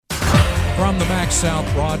From the Max South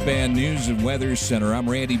Broadband News and Weather Center, I'm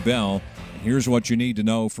Randy Bell, and here's what you need to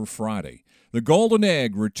know for Friday. The Golden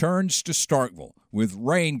Egg returns to Starkville with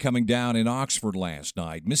rain coming down in Oxford last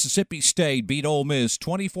night. Mississippi State beat Ole Miss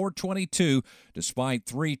 24-22 despite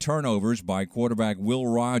 3 turnovers by quarterback Will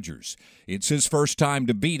Rogers. It's his first time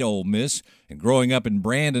to beat Ole Miss, and growing up in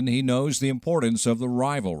Brandon, he knows the importance of the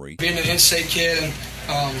rivalry. Being an in-state kid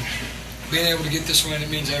and being able to get this win, it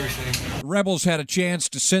means everything. The Rebels had a chance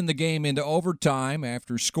to send the game into overtime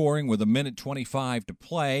after scoring with 1:25 to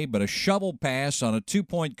play, but a shovel pass on a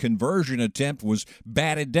 2-point conversion attempt was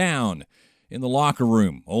batted down. In the locker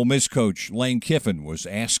room, Ole Miss coach Lane Kiffin was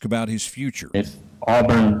asked about his future. If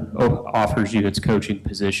Auburn offers you its coaching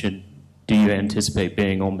position, do you anticipate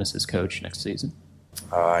being Ole Miss's coach next season?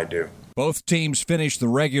 I do. Both teams finished the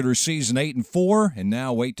regular season 8-4 and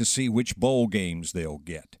now wait to see which bowl games they'll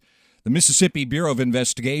get. The Mississippi Bureau of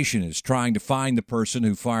Investigation is trying to find the person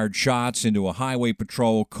who fired shots into a highway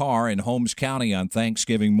patrol car in Holmes County on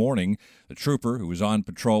Thanksgiving morning. The trooper, who was on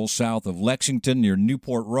patrol south of Lexington near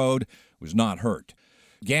Newport Road, was not hurt.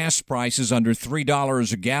 Gas prices under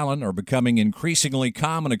 $3 a gallon are becoming increasingly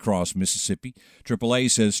common across Mississippi. AAA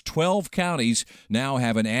says 12 counties now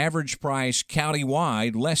have an average price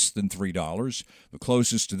countywide less than $3. The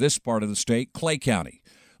closest to this part of the state, Clay County.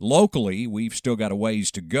 Locally, we've still got a ways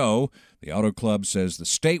to go. The Auto Club says the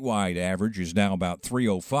statewide average is now about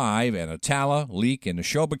 $3.05, and Attala, Leake, and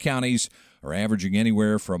Neshoba counties are averaging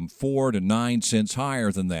anywhere from 4 to 9 cents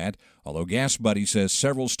higher than that, although Gas Buddy says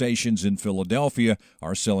several stations in Philadelphia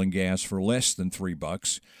are selling gas for less than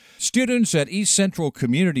 $3. Students at East Central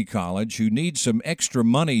Community College who need some extra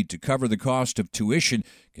money to cover the cost of tuition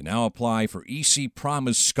can now apply for EC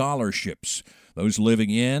Promise scholarships. Those living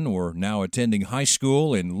in or now attending high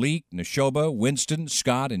school in Leake, Neshoba, Winston,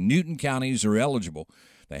 Scott, and Newton counties are eligible.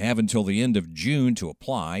 They have until the end of June to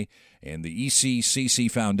apply, and the ECCC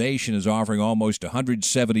Foundation is offering almost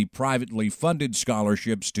 170 privately funded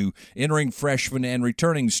scholarships to entering freshmen and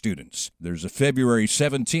returning students. There's a February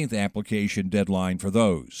 17th application deadline for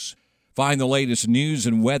those. Find the latest news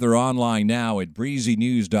and weather online now at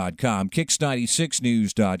breezynews.com,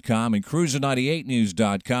 kicks96news.com, and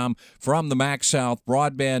cruiser98news.com. From the Max South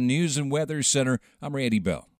Broadband News and Weather Center, I'm Randy Bell.